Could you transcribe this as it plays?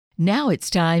Now it's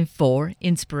time for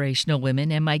Inspirational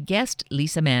Women and my guest,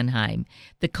 Lisa Manheim,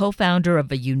 the co-founder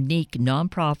of a unique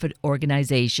nonprofit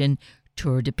organization,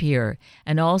 Tour de Peer,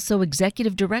 and also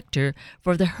executive director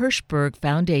for the Hirshberg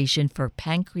Foundation for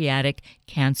Pancreatic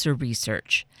Cancer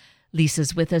Research.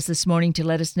 Lisa's with us this morning to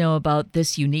let us know about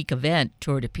this unique event,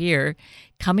 Tour de Peer,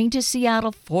 coming to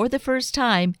Seattle for the first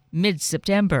time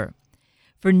mid-September.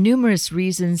 For numerous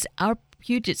reasons, our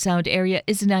Puget Sound area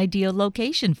is an ideal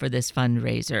location for this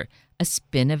fundraiser, a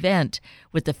spin event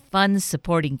with the funds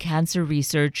supporting cancer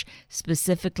research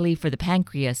specifically for the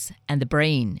pancreas and the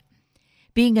brain.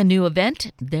 Being a new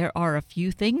event, there are a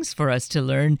few things for us to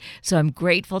learn, so I'm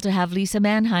grateful to have Lisa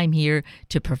Manheim here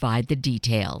to provide the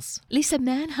details. Lisa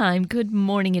Manheim, good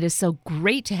morning. It is so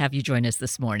great to have you join us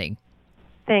this morning.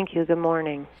 Thank you. Good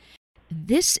morning.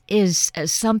 This is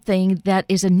something that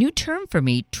is a new term for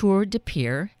me, Tour de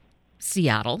Peer.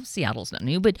 Seattle's not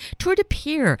new, but Tour de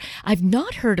Peer. I've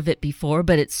not heard of it before,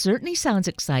 but it certainly sounds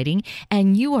exciting,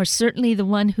 and you are certainly the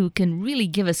one who can really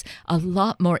give us a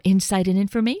lot more insight and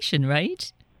information,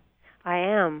 right? I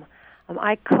am.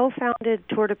 I co-founded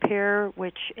Tour de Peer,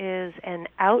 which is an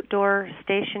outdoor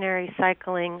stationary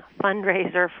cycling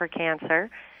fundraiser for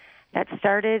cancer that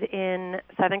started in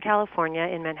Southern California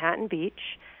in Manhattan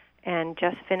Beach and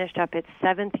just finished up its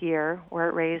 7th year, where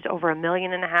it raised over $1.5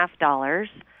 million.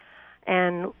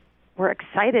 And we're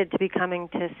excited to be coming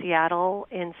to Seattle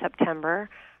in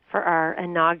September for our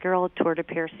inaugural Tour de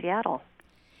Peer Seattle.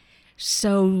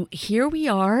 So here we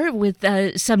are with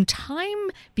some time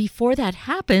before that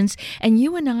happens, and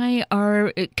you and I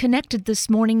are connected this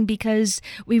morning because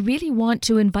we really want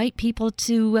to invite people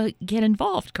to get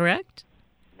involved, correct?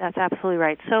 That's absolutely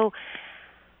right. So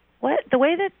the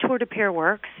way that Tour de Peer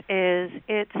works is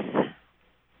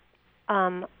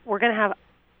we're going to have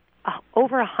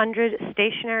over 100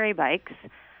 stationary bikes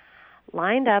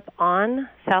lined up on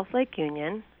South Lake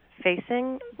Union,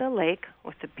 facing the lake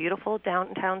with the beautiful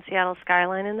downtown Seattle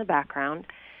skyline in the background.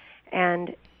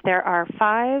 And there are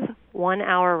 5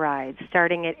 one-hour rides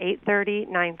starting at 8:30,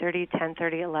 9:30,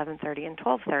 10:30, 11:30, and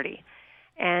 12:30.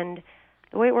 And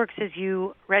the way it works is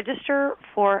you register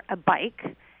for a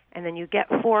bike, and then you get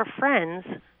 4 friends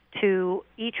to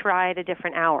each ride a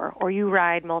different hour, or you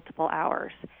ride multiple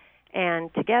hours.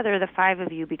 And together, the 5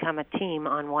 of you become a team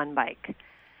on one bike.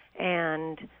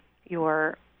 And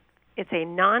it's a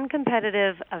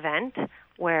non-competitive event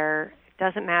where it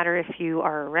doesn't matter if you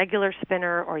are a regular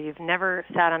spinner or you've never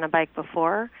sat on a bike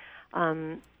before.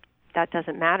 That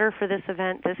doesn't matter for this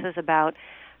event. This is about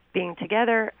being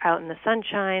together out in the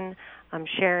sunshine,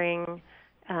 sharing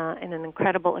in an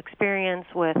incredible experience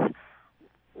with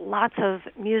lots of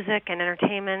music and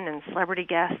entertainment and celebrity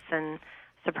guests and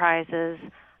surprises,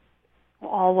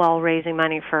 all while raising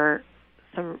money for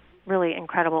some really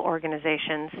incredible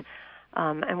organizations.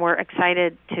 And we're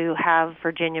excited to have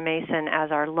Virginia Mason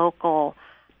as our local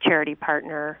charity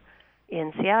partner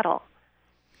in Seattle.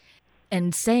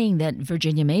 And saying that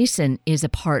Virginia Mason is a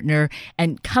partner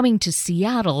and coming to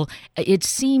Seattle, it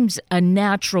seems a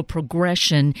natural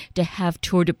progression to have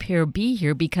Tour de Peer be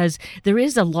here because there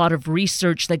is a lot of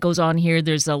research that goes on here.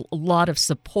 There's a lot of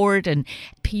support and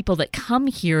people that come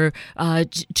here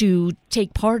to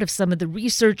take part of some of the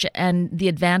research and the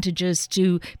advantages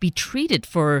to be treated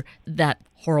for that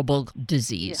horrible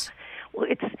disease. Yeah. Well,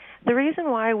 it's the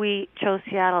reason why we chose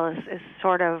Seattle is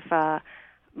sort of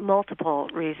multiple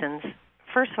reasons.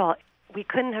 First of all, we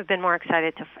couldn't have been more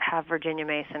excited to have Virginia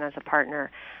Mason as a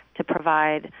partner to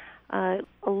provide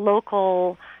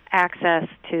local access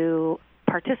to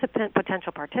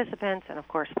potential participants, and of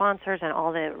course sponsors, and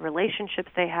all the relationships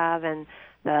they have and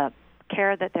the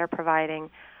care that they're providing.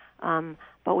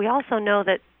 But we also know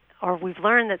that, or we've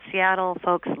learned that Seattle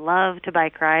folks love to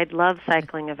bike ride, love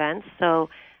cycling events. So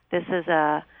this is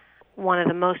one of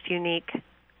the most unique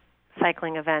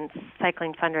cycling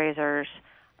fundraisers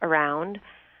around.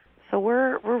 So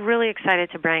we're really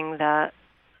excited to bring the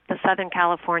Southern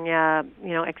California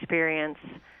experience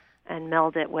and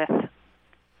meld it with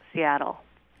Seattle.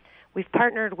 We've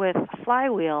partnered with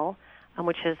Flywheel,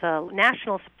 which is a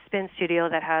national spin studio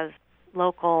that has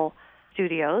local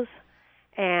studios,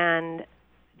 and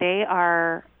they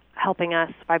are helping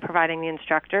us by providing the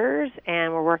instructors,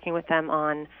 and we're working with them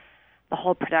on the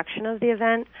whole production of the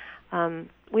event.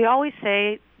 We always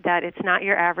say that it's not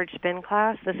your average spin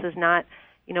class. This is not,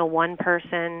 one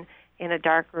person in a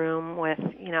dark room with,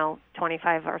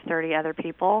 25 or 30 other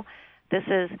people. This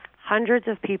is hundreds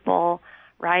of people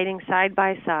riding side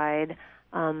by side,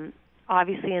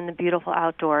 obviously in the beautiful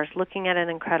outdoors, looking at an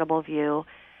incredible view,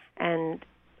 and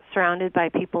surrounded by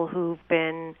people who've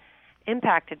been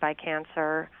impacted by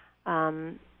cancer,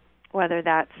 whether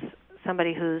that's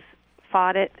somebody who's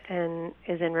fought it and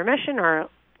is in remission, or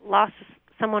lost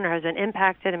someone, or has been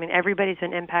impacted. I mean, everybody's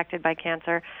been impacted by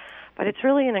cancer. But it's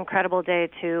really an incredible day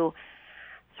to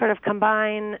sort of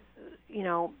combine,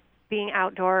 being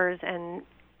outdoors and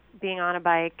being on a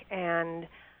bike and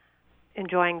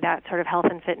enjoying that sort of health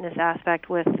and fitness aspect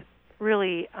with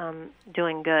really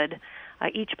doing good.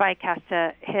 Each bike has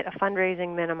to hit a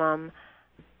fundraising minimum,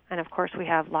 and of course we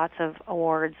have lots of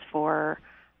awards for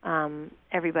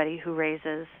everybody who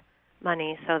raises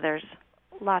money, so there's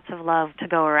lots of love to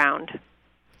go around.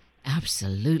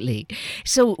 Absolutely.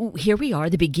 So here we are,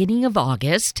 the beginning of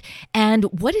August, and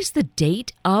what is the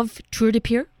date of Tour de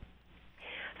Pierre?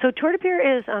 So Tour de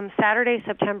Pierre is Saturday,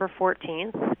 September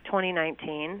 14th,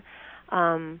 2019.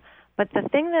 But the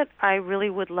thing that I really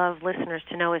would love listeners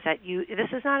to know is that this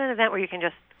is not an event where you can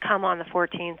just come on the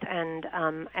 14th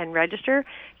and register.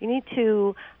 You need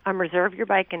to reserve your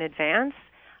bike in advance.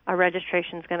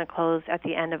 Registration is going to close at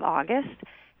the end of August.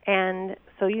 And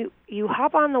so you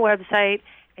hop on the website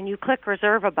and you click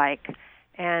Reserve a Bike.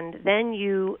 And then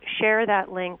you share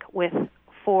that link with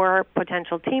 4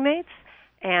 potential teammates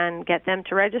and get them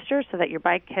to register so that your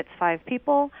bike hits 5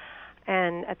 people.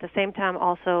 And at the same time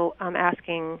also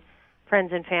asking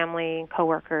friends and family and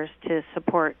coworkers to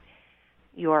support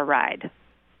your ride.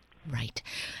 Right.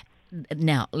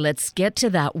 Now, let's get to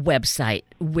that website.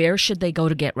 Where should they go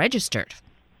to get registered?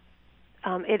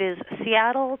 It is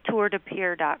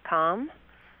seattletourdepierre.com.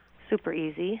 Super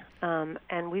easy.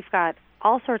 And we've got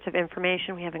all sorts of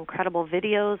information. We have incredible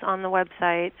videos on the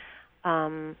website,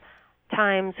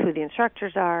 times, who the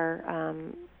instructors are.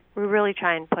 We really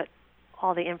try and put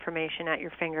all the information at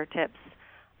your fingertips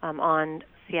on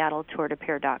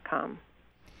seattletourdepierre.com.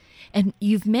 And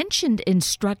you've mentioned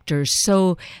instructors,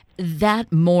 so that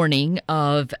morning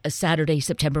of Saturday,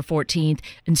 September 14th,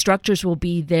 instructors will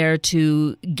be there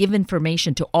to give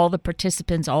information to all the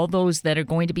participants, all those that are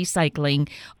going to be cycling,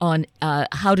 on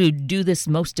how to do this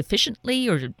most efficiently,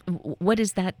 or what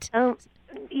is that?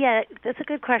 Yeah, that's a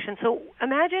good question. So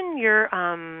imagine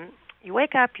you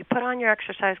wake up, you put on your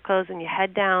exercise clothes, and you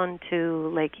head down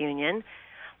to Lake Union.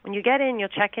 When you get in, you'll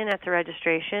check in at the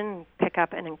registration, pick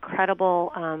up an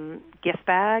incredible gift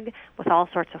bag with all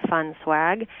sorts of fun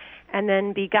swag, and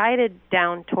then be guided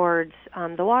down towards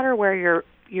the water where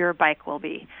your bike will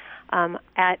be.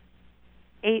 At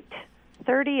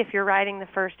 8:30, if you're riding the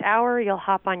first hour, you'll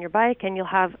hop on your bike and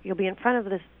you'll be in front of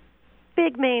this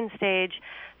big main stage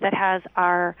that has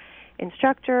our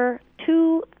instructor.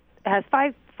 Has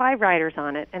five riders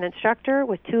on it, an instructor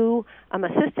with 2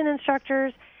 assistant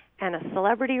instructors, and a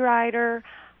celebrity rider,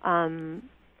 and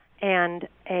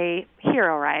a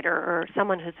hero rider, or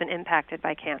someone who's been impacted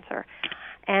by cancer.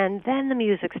 And then the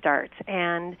music starts.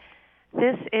 And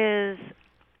this is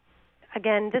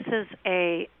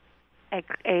a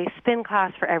spin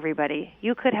class for everybody.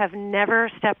 You could have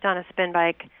never stepped on a spin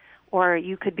bike, or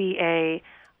you could be a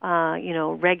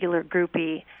regular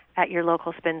groupie at your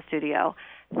local spin studio.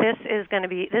 This is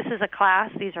a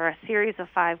class. These are a series of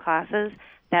 5 classes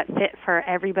that fit for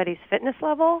everybody's fitness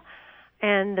level.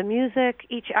 And the music,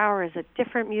 each hour is a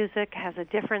different music, has a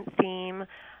different theme,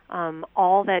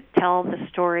 all that tell the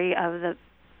story of the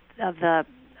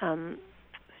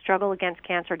struggle against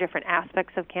cancer, different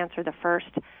aspects of cancer. The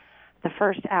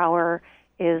first hour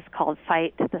is called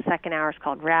Fight, the second hour is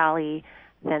called Rally,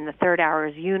 then the third hour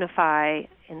is Unify,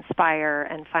 Inspire,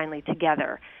 and finally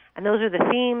Together. And those are the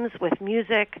themes with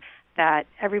music that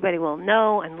everybody will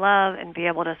know and love and be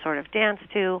able to sort of dance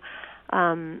to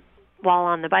while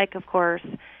on the bike, of course.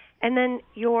 And then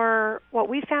what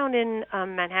we found in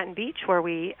Manhattan Beach, where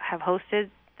we have hosted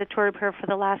the Tour de Pierre for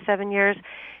the last 7 years,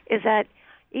 is that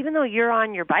even though you're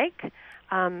on your bike,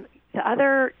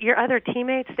 your other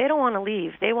teammates, they don't want to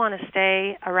leave. They want to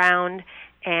stay around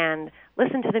and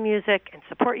listen to the music and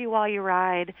support you while you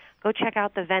ride. Go check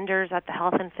out the vendors at the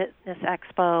Health and Fitness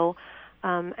Expo,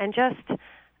 and just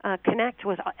connect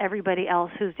with everybody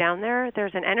else who's down there.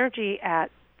 There's an energy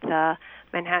at the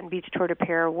Manhattan Beach Tour de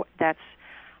Pierre that's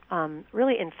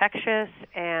really infectious,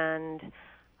 and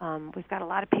we've got a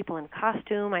lot of people in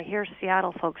costume. I hear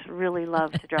Seattle folks really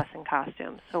love to dress in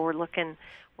costumes, so we're looking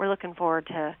forward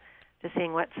to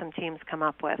seeing what some teams come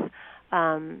up with.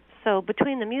 So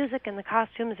between the music and the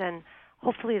costumes and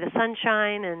hopefully the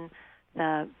sunshine and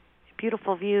the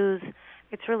beautiful views,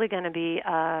 it's really going to be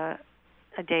a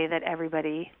day that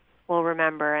everybody will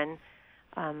remember, and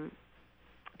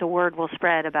the word will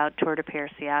spread about Tour de Pierre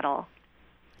Seattle.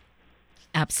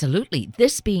 Absolutely.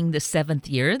 This being the 7th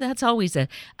year, that's always a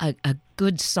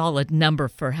good solid number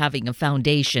for having a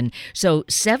foundation. So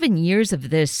 7 years of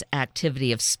this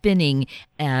activity of spinning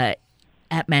at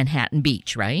Manhattan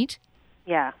Beach, right?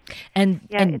 Yeah. And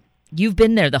Yeah. and you've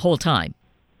been there the whole time.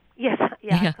 Yes.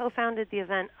 Yeah. Yeah. I co-founded the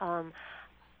event.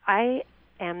 I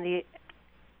am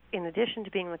in addition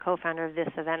to being the co-founder of this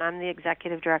event, I'm the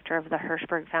executive director of the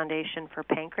Hirshberg Foundation for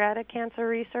Pancreatic Cancer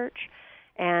Research,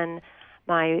 and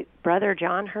my brother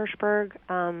John Hirshberg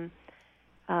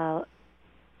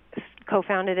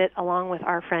co-founded it along with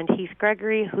our friend Heath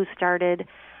Gregory, who started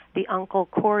the Uncle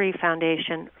Corey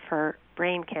Foundation for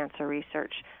Brain Cancer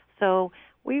Research. So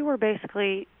we were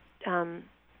basically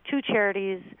two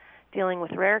charities dealing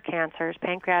with rare cancers,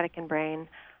 pancreatic and brain,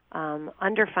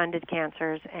 underfunded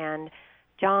cancers, and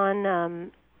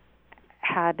John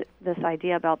had this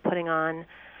idea about putting on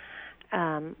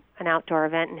an outdoor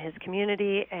event in his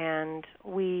community, and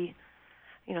we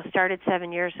started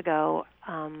 7 years ago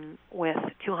with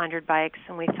 200 bikes,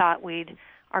 and we thought we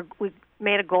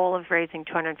made a goal of raising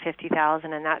 $250,000,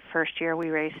 and that first year we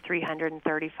raised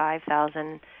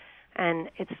 $335,000, and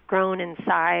it's grown in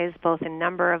size, both in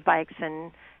number of bikes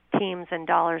and teams and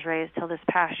dollars raised, till this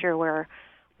past year where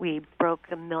we broke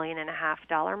the $1.5 million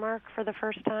mark for the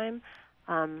first time,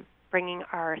 bringing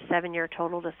our 7-year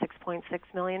total to $6.6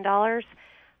 million. So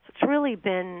it's really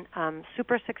been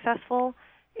super successful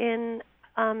in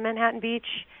Manhattan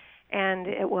Beach, and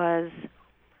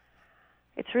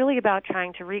it's really about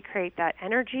trying to recreate that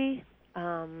energy,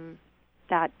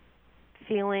 that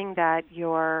feeling that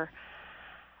you're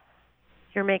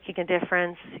making a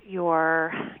difference,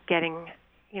 you're getting,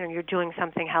 you're doing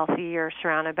something healthy, you're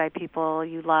surrounded by people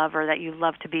you love or that you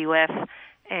love to be with,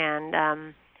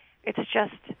 and it's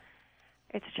just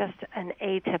an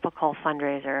atypical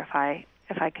fundraiser,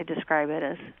 if I could describe it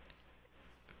as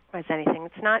anything.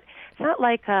 It's not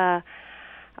like a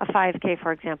 5K,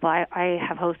 for example. I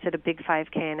have hosted a big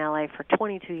 5K in LA for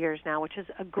 22 years now, which is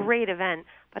a great event.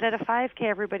 But at a 5K,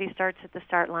 everybody starts at the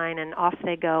start line and off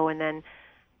they go, and then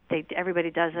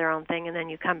everybody does their own thing, and then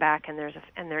you come back and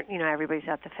everybody's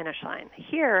at the finish line.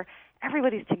 Here,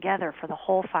 everybody's together for the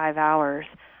whole 5 hours.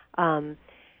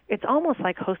 It's almost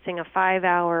like hosting a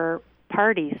 5-hour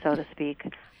party, so to speak,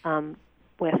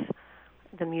 with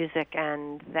the music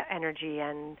and the energy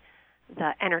and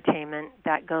the entertainment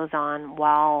that goes on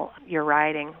while you're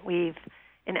riding. We've,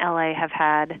 in LA, have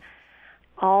had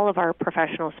all of our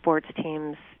professional sports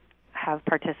teams have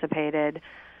participated.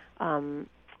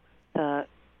 The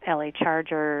LA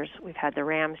Chargers, we've had the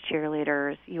Rams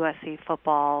cheerleaders, USC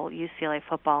football, UCLA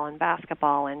football and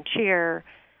basketball and cheer.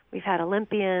 We've had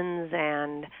Olympians,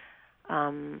 and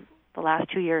the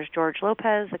last 2 years, George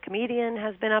Lopez, the comedian,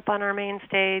 has been up on our main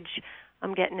stage.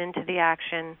 I'm getting into the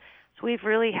action. So we've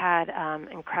really had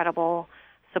incredible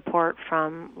support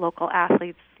from local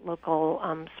athletes, local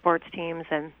sports teams,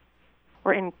 and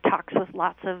we're in talks with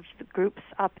lots of groups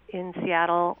up in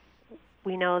Seattle.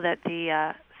 We know that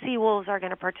the Seawolves are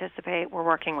going to participate. We're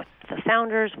working with the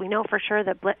Sounders. We know for sure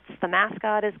that Blitz, the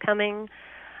mascot, is coming,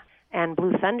 and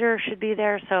Blue Thunder should be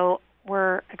there. So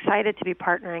we're excited to be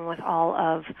partnering with all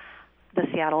of the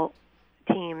Seattle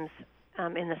teams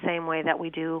in the same way that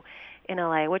we do in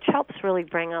LA, which helps really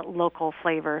bring a local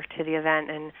flavor to the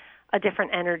event and a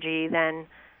different energy than,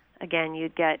 again,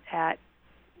 you'd get at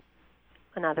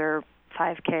another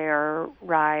 5K or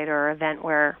ride or event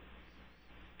where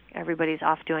everybody's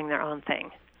off doing their own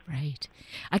thing. Right.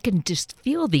 I can just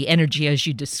feel the energy as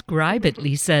you describe it,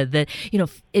 Lisa, that,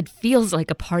 it feels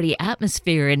like a party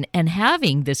atmosphere, and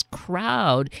having this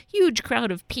huge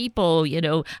crowd of people,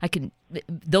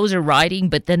 those are riding,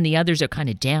 but then the others are kind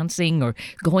of dancing or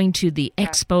going to the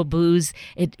expo booths.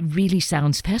 It really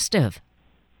sounds festive.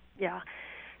 Yeah.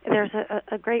 There's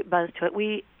a great buzz to it.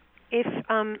 If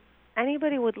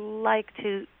anybody would like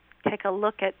to take a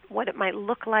look at what it might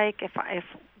look like, if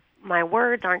my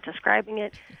words aren't describing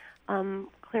it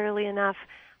clearly enough,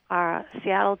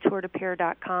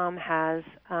 SeattleTourDePeer.com has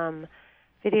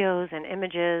videos and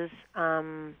images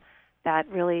that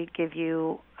really give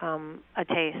you a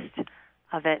taste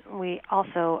of it. We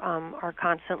also are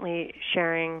constantly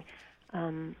sharing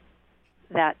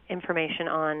that information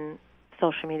on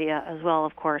social media as well.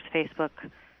 Of course, Facebook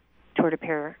Tour de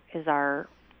Peer is our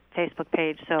Facebook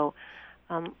page, so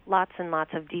lots and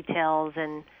lots of details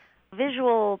and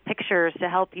visual pictures to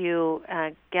help you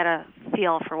get a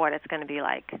feel for what it's going to be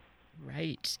like.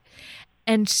 Right.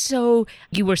 And so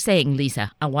you were saying,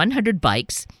 Lisa, 100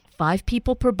 bikes, 5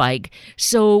 people per bike.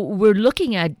 So we're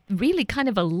looking at really kind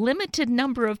of a limited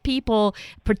number of people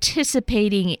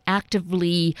participating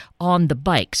actively on the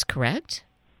bikes, correct?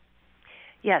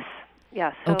 Yes.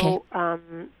 So okay.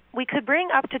 We could bring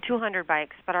up to 200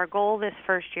 bikes, but our goal this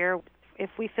first year, if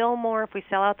we fill more, if we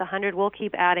sell out the 100, we'll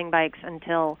keep adding bikes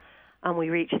until we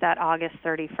reach that August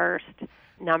 31st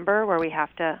number where we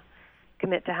have to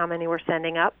commit to how many we're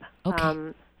sending up.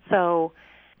 Okay. So,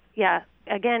 yeah,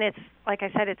 again, it's like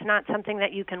I said, it's not something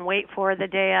that you can wait for the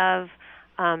day of.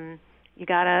 You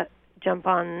got to jump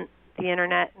on the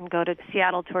internet and go to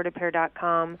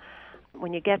seattletourdepeer.com.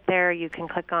 When you get there, you can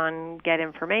click on Get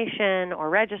Information or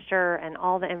Register, and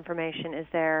all the information is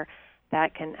there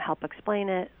that can help explain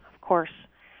it. Of course,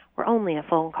 we're only a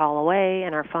phone call away,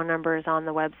 and our phone number is on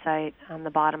the website on the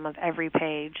bottom of every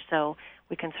page, so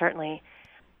we can certainly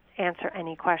answer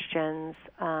any questions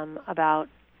about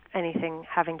anything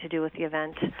having to do with the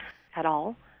event at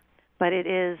all. But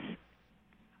it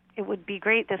would be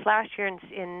great. This last year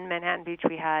in Manhattan Beach,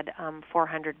 we had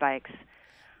 400 bikes.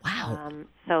 Wow.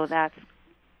 So that's,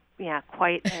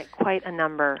 quite a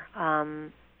number.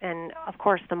 And, of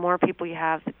course, the more people you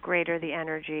have, the greater the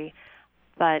energy.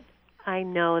 But I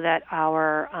know that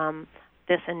our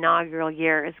this inaugural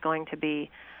year is going to be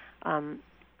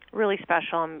really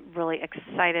special. I'm really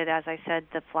excited. As I said,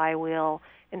 the Flywheel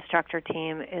instructor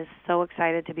team is so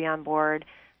excited to be on board.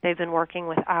 They've been working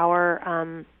with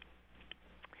our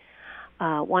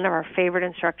one of our favorite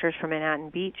instructors from Manhattan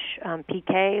Beach,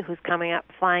 PK, who's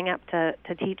flying up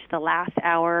to teach the last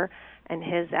hour, and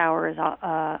his hour is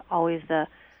always the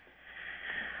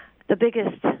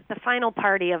biggest, the final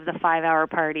party of the 5-hour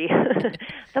party,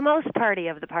 the most party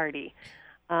of the party.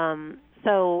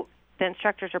 So the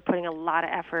instructors are putting a lot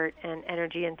of effort and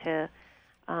energy into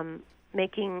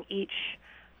making each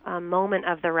moment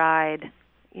of the ride,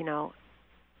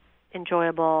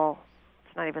 enjoyable.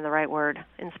 It's not even the right word.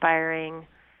 Inspiring,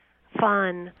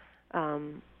 fun,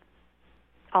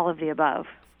 all of the above.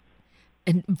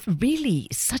 And really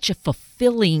such a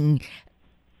fulfilling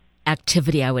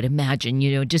activity, I would imagine,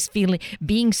 just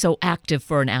being so active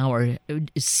for an hour,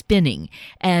 spinning.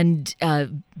 And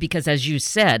because as you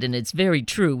said, and it's very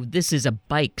true, this is a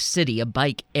bike city, a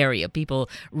bike area. People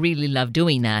really love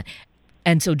doing that.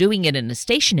 And so doing it in a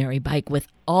stationary bike with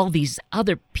all these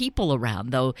other people around,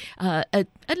 though, a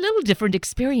little different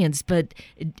experience, but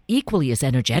equally as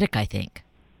energetic, I think.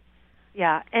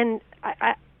 Yeah, and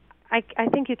I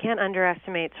think you can't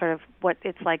underestimate sort of what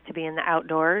it's like to be in the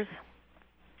outdoors,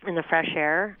 in the fresh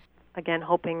air. Again,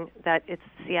 hoping that it's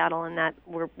Seattle and that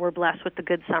we're blessed with the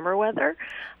good summer weather.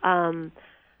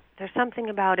 There's something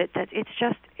about it that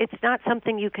it's not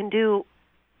something you can do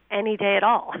any day at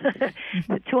all.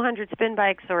 The 200 spin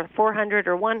bikes or 400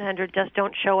 or 100 just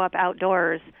don't show up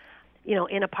outdoors,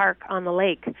 in a park on the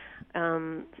lake.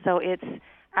 So it's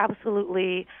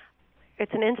absolutely,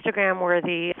 it's an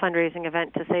Instagram-worthy fundraising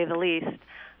event, to say the least,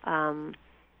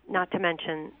 not to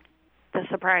mention the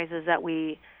surprises that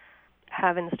we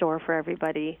have in store for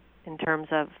everybody in terms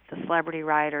of the celebrity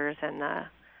riders and the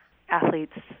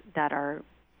athletes that are,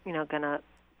 going to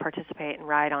participate and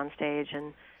ride on stage,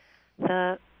 and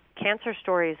the cancer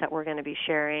stories that we're going to be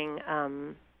sharing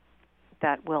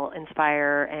that will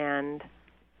inspire. And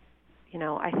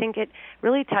I think it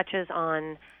really touches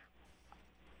on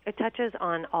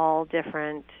all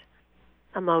different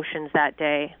emotions that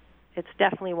day. It's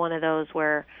definitely one of those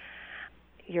where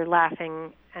you're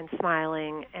laughing and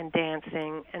smiling and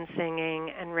dancing and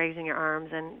singing and raising your arms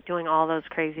and doing all those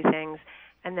crazy things,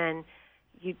 and then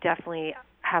you definitely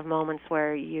have moments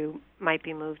where you might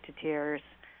be moved to tears.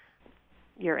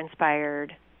 You're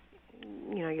inspired,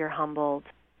 you're humbled,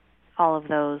 all of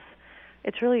those.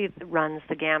 It really runs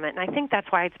the gamut. And I think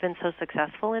that's why it's been so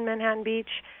successful in Manhattan Beach.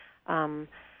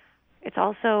 It's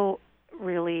also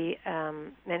really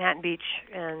Manhattan Beach,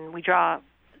 and we draw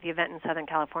the event in Southern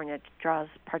California. It draws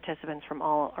participants from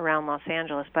all around Los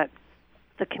Angeles, but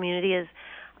the community is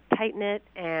tight-knit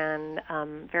and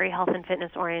very health and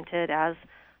fitness oriented, as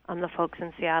the folks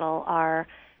in Seattle are.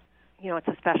 It's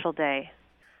a special day.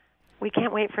 We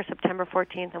can't wait for September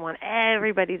 14th and want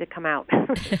everybody to come out.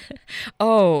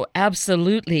 Oh,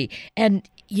 absolutely. And,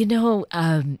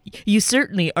 you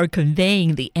certainly are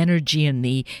conveying the energy and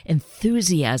the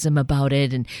enthusiasm about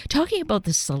it. And talking about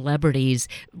the celebrities,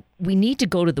 we need to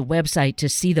go to the website to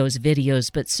see those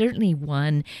videos, but certainly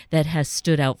one that has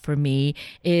stood out for me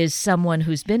is someone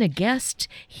who's been a guest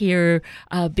here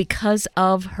because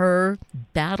of her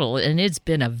battle, and it's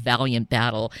been a valiant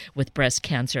battle with breast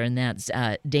cancer, and that's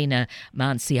Dana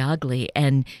Manciagli.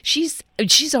 And she's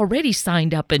already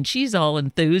signed up, and she's all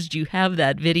enthused. You have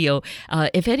that video.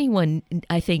 If anyone,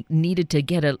 I think, needed to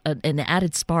get an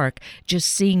added spark, just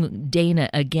seeing Dana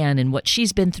again and what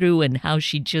she's been through and how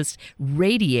she just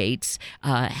radiates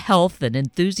health and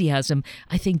enthusiasm,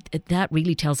 I think that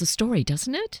really tells a story,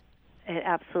 doesn't it?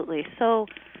 Absolutely. So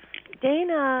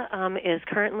Dana is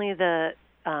currently the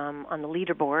on the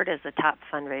leaderboard as the top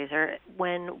fundraiser.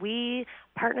 When we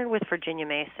partnered with Virginia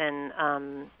Mason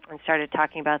and started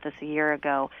talking about this a year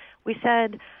ago, we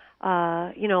said,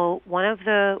 one of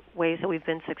the ways that we've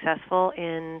been successful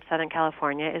in Southern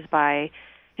California is by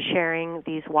sharing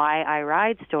these Why I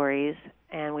Ride stories,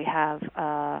 and we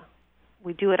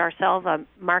do it ourselves, a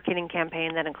marketing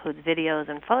campaign that includes videos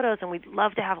and photos, and we'd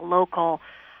love to have a local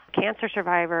cancer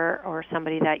survivor or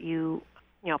somebody that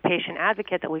patient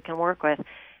advocate that we can work with.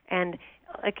 And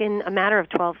like in a matter of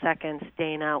 12 seconds,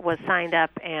 Dana was signed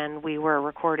up and we were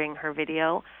recording her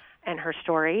video and her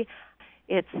story.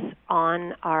 It's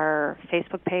on our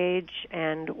Facebook page,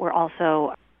 and we're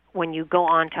also, when you go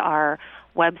on to our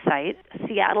website,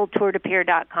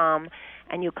 seattletourdepeer.com,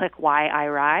 and you click Why I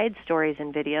Ride, Stories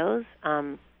and Videos,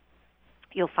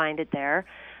 you'll find it there.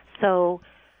 So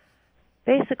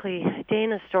basically,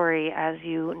 Dana's story, as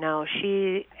you know,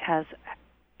 she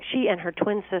and her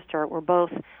twin sister were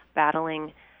both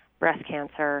battling breast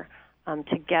cancer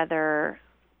together.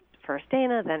 First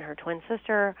Dana, then her twin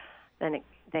sister, then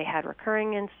they had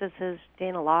recurring instances.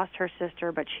 Dana lost her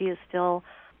sister, but she is still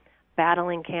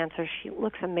battling cancer. She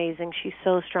looks amazing. She's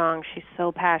so strong. She's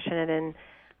so passionate and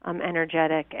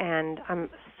energetic, and I'm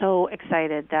so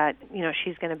excited that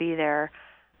she's going to be there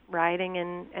riding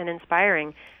and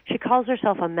inspiring. She calls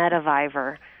herself a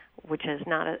metavivor, which is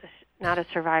not a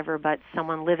survivor, but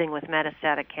someone living with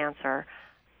metastatic cancer.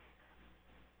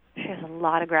 She has a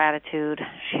lot of gratitude.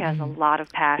 She has a lot of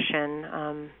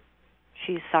passion.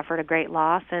 She's suffered a great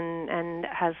loss and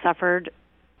has suffered.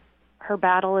 Her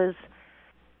battle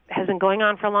has been going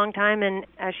on for a long time, and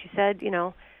as she said,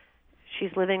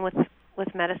 she's living with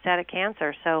metastatic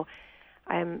cancer. So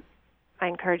I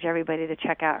encourage everybody to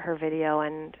check out her video,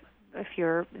 and if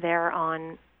you're there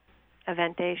on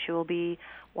event day, she will be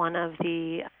one of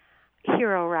the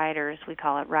hero riders, we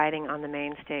call it, riding on the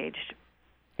main stage.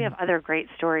 We have other great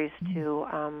stories too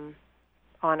on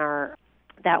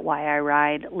that Why I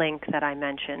Ride link that I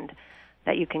mentioned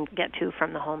that you can get to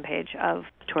from the homepage of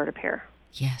Tour de Peer.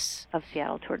 Yes. Of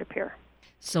Seattle Tour de Peer.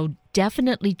 So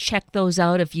definitely check those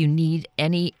out if you need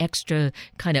any extra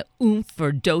kind of oomph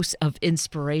or dose of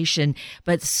inspiration.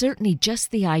 But certainly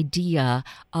just the idea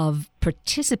of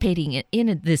participating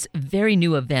in this very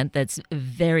new event that's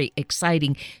very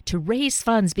exciting to raise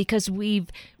funds, because we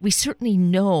certainly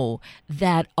know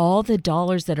that all the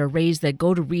dollars that are raised that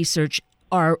go to research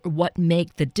are what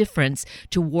make the difference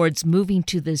towards moving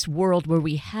to this world where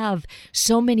we have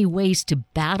so many ways to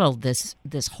battle this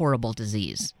horrible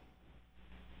disease.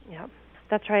 Yeah,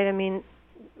 that's right. I mean,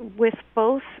 with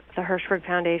both the Hirshberg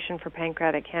Foundation for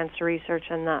Pancreatic Cancer Research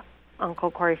and the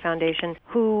Uncle Corey Foundation,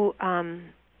 who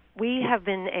we have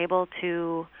been able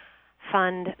to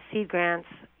fund seed grants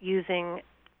using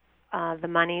the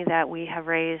money that we have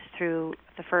raised through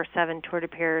the first 7 Tour de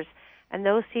Peers, and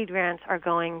those seed grants are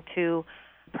going to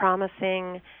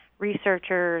promising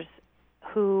researchers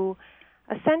who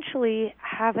essentially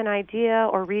have an idea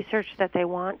or research that they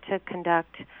want to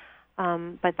conduct,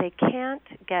 but they can't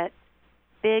get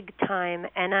big-time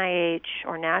NIH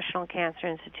or National Cancer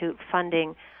Institute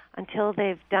funding until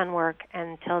they've done work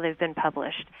and until they've been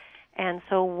published. And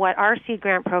so what our seed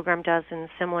grant program does, and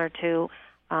similar to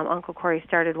Uncle Corey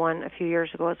started one a few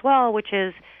years ago as well, which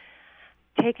is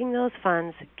taking those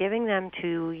funds, giving them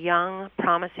to young,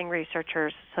 promising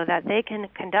researchers so that they can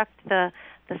conduct the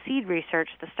seed research,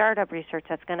 the startup research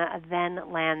that's going to then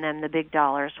land them the big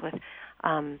dollars with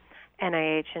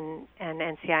NIH and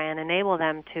NCI and enable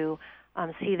them to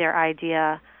see their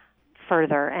idea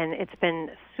further. And it's been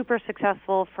super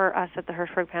successful for us at the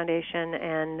Hirshberg Foundation,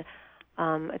 and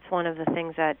it's one of the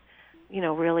things that,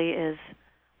 really is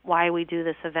why we do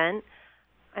this event.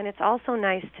 And it's also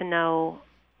nice to know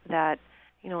that,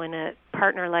 in a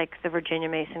partner like the Virginia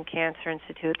Mason Cancer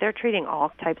Institute, they're treating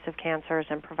all types of cancers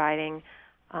and providing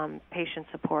patient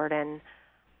support and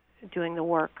doing the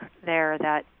work there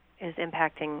that is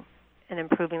impacting and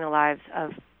improving the lives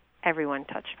of everyone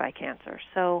touched by cancer.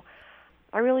 So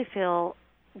I really feel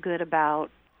good about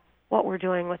what we're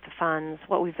doing with the funds,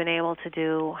 what we've been able to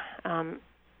do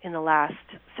in the last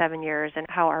 7 years, and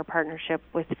how our partnership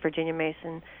with Virginia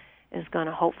Mason is going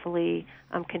to hopefully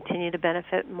continue to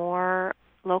benefit more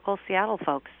local Seattle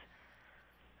folks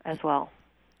as well.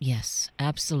 Yes,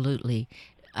 absolutely.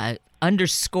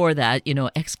 Underscore that,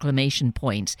 exclamation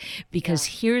points, because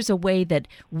here's a way that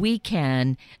we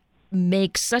can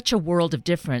make such a world of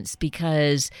difference,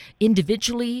 because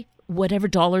individually, whatever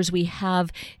dollars we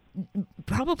have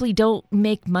probably don't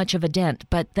make much of a dent,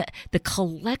 but the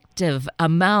collective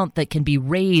amount that can be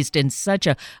raised in such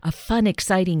a fun,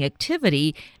 exciting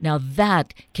activity, now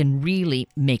that can really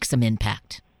make some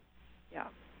impact.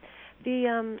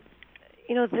 The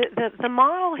the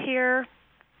model here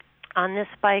on this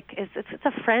bike is it's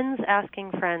a friends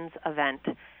asking friends event.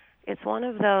 It's one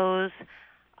of those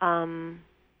fundraisers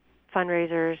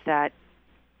that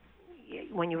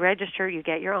when you register, you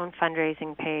get your own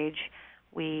fundraising page.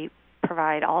 We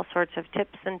provide all sorts of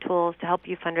tips and tools to help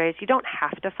you fundraise. You don't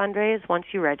have to fundraise once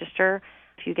you register.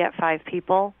 If you get 5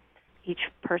 people, each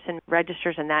person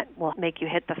registers, and that will make you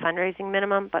hit the fundraising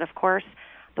minimum. But, of course,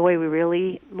 the way we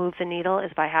really move the needle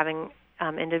is by having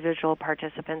individual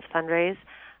participants fundraise.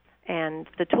 And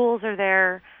the tools are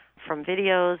there, from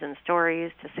videos and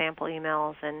stories to sample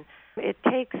emails, and it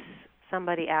takes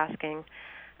somebody asking.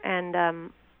 And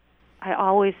I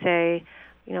always say,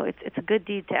 it's a good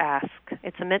deed to ask.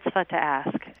 It's a mitzvah to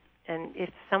ask. And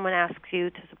if someone asks you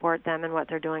to support them in what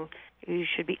they're doing, you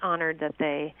should be honored that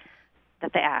they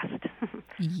asked.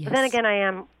 Yes. But then again,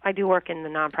 I do work in the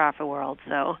nonprofit world,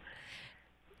 so.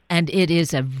 And it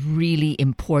is a really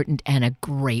important and a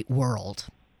great world,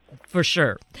 for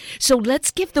sure. So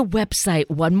let's give the website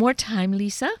one more time,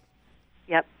 Lisa.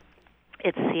 Yep.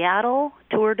 It's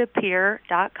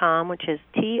SeattleTourDePier.com, which is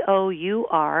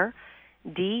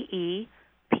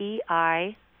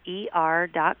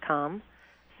TourDePier.com.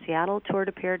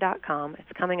 SeattleTourDePier.com.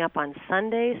 It's coming up on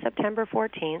Sunday, September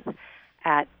 14th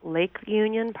at Lake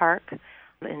Union Park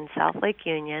in South Lake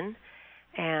Union.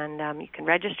 And you can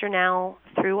register now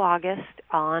through August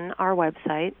on our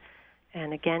website.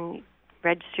 And again,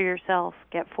 register yourself,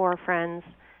 get 4 friends.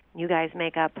 You guys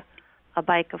make up a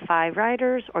bike of 5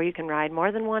 riders, or you can ride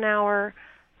more than 1 hour.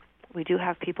 We do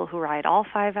have people who ride all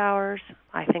 5 hours.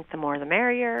 I think the more the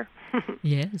merrier.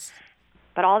 Yes.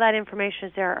 But all that information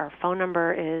is there. Our phone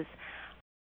number is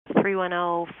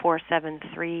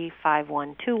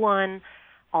 310-473-5121,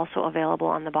 also available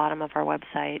on the bottom of our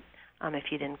website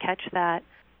if you didn't catch that.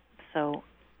 So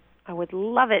I would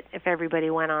love it if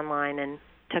everybody went online and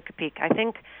took a peek. I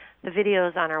think the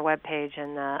videos on our webpage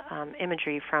and the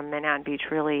imagery from Manhattan Beach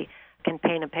really can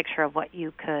paint a picture of what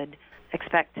you could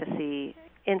expect to see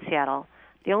in Seattle.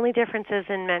 The only difference is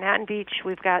in Manhattan Beach,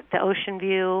 we've got the ocean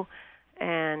view,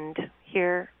 and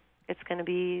here it's going to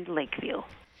be lake view.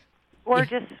 Or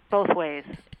just both ways.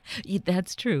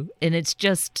 That's true. And it's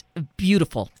just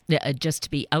beautiful. Just to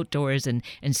be outdoors and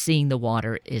seeing the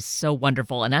water is so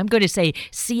wonderful. And I'm going to say,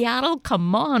 Seattle,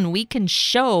 come on, we can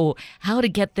show how to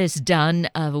get this done.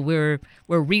 We're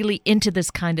really into this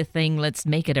kind of thing. Let's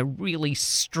make it a really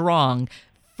strong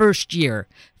first year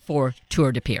for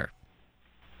Tour de Pier.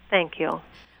 Thank you.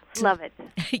 Love it.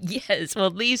 Yes. Well,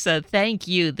 Lisa, thank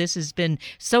you. This has been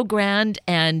so grand,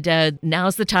 and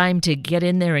now's the time to get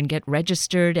in there and get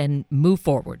registered and move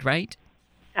forward, right?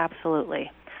 Absolutely.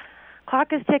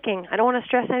 Clock is ticking. I don't want to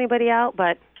stress anybody out,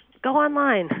 but go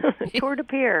online. Tour de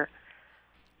Pier.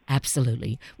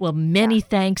 Absolutely. Well, many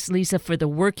thanks, Lisa, for the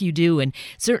work you do, and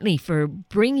certainly for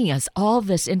bringing us all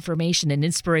this information and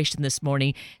inspiration this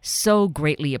morning. So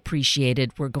greatly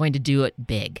appreciated. We're going to do it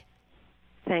big.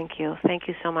 Thank you. Thank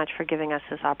you so much for giving us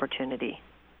this opportunity.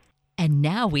 And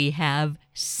now we have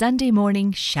Sunday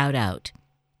Morning Shout Out.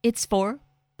 It's for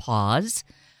PAWS,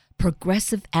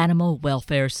 Progressive Animal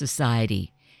Welfare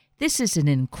Society. This is an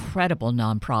incredible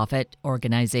nonprofit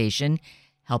organization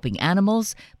helping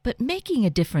animals, but making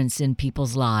a difference in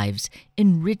people's lives,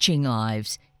 enriching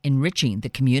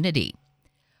the community.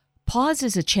 PAWS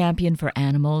is a champion for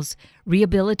animals,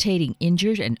 rehabilitating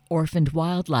injured and orphaned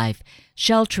wildlife,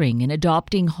 sheltering and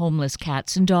adopting homeless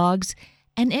cats and dogs,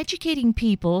 and educating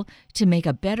people to make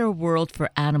a better world for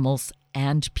animals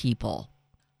and people.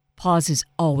 PAWS is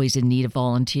always in need of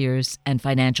volunteers and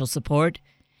financial support.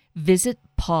 Visit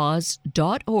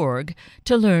paws.org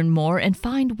to learn more and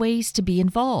find ways to be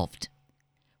involved.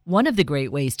 One of the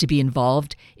great ways to be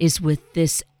involved is with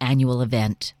this annual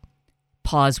event,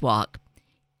 PAWS Walk.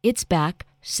 It's back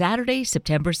Saturday,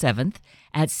 September 7th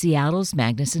at Seattle's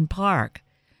Magnuson Park.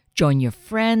 Join your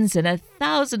friends and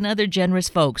 1,000 other generous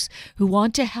folks who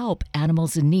want to help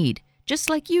animals in need,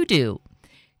 just like you do.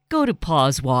 Go to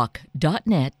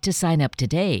pawswalk.net to sign up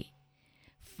today.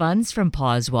 Funds from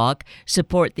PAWS Walk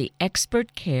support the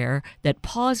expert care that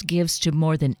PAWS gives to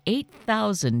more than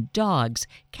 8,000 dogs,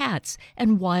 cats,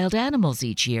 and wild animals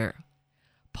each year.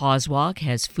 PAWS Walk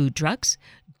has food trucks,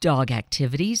 dog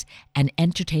activities, and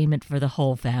entertainment for the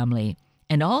whole family,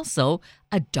 and also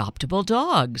adoptable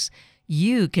dogs.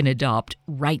 You can adopt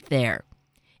right there.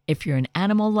 If you're an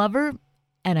animal lover,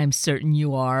 and I'm certain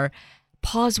you are,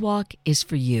 PAWS Walk is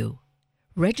for you.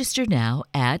 Register now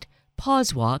at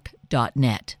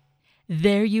pawswalk.net.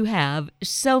 There you have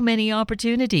so many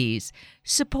opportunities.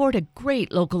 Support a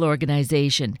great local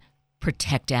organization.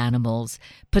 protect animals,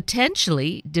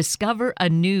 potentially discover a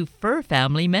new fur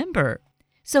family member.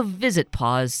 So visit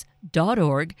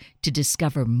paws.org to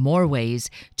discover more ways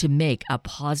to make a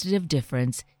positive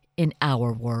difference in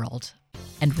our world.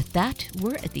 And with that,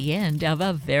 we're at the end of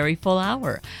a very full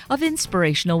hour of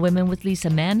Inspirational Women with Lisa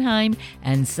Manheim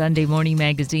and Sunday Morning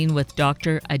Magazine with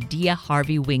Dr. Adia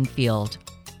Harvey-Wingfield.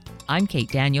 I'm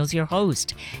Kate Daniels, your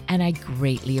host, and I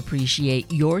greatly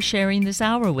appreciate your sharing this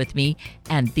hour with me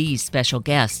and these special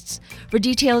guests. For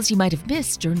details you might have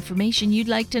missed or information you'd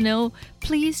like to know,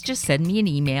 please just send me an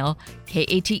email,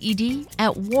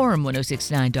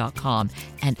 kated@warm1069.com,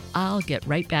 and I'll get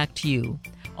right back to you.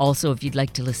 Also, if you'd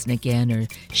like to listen again or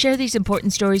share these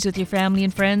important stories with your family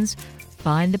and friends,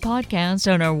 find the podcast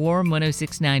on our Warm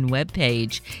 1069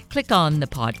 webpage. Click on the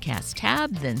podcast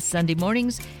tab, then Sunday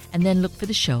mornings, and then look for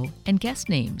the show and guest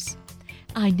names.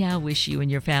 I now wish you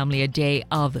and your family a day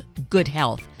of good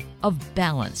health, of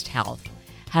balanced health.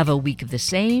 Have a week of the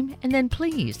same, and then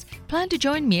please plan to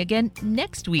join me again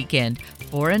next weekend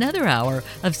for another hour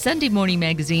of Sunday Morning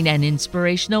Magazine and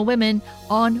Inspirational Women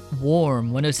on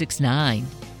Warm 1069.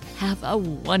 Have a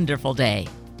wonderful day.